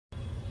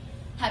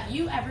Have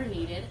you ever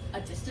needed a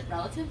distant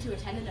relative to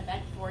attend an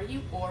event for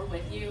you or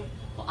with you?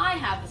 Well, I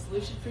have the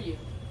solution for you.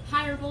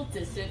 Hireable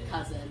distant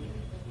cousin.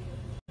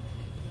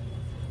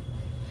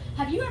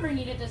 Have you ever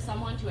needed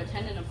someone to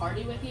attend in a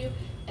party with you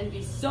and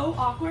be so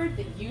awkward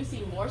that you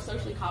seem more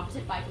socially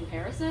competent by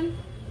comparison?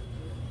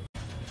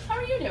 How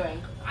are you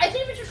doing? I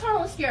think Mr.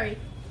 Connell is scary.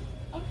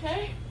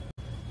 Okay.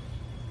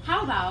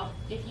 How about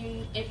if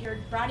your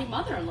bratty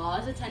mother-in-law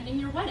is attending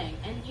your wedding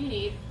and you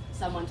need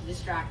someone to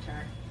distract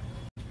her?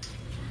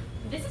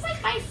 This is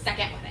like my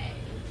second wedding.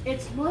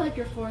 It's more like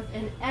your fourth,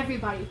 and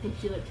everybody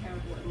thinks you look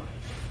terrible in life.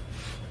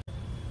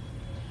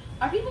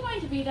 Are people going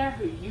to be there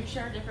who you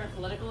share different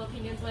political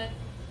opinions with?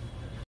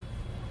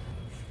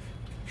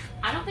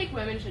 I don't think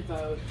women should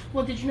vote.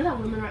 Well, did you know that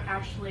women are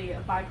actually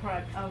a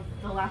byproduct of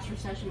the last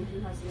recession in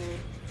 2008?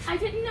 I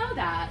didn't know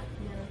that.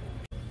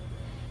 Yeah.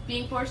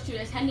 Being forced to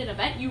attend an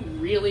event you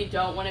really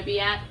don't want to be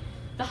at,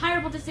 the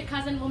hireable distant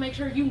cousin will make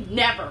sure you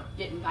never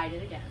get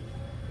invited again.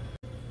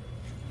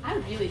 I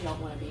really don't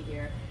want to be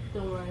here.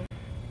 Don't worry.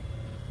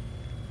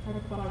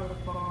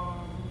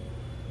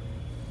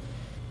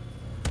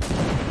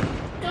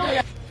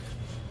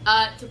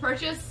 To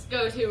purchase,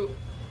 go to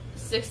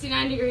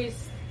 69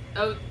 degrees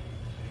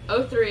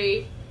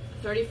 03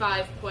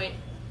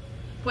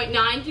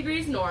 35.9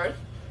 degrees north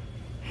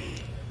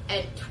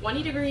and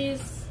 20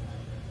 degrees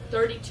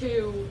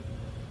 32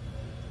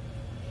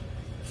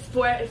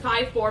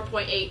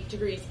 54.8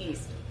 degrees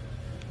east.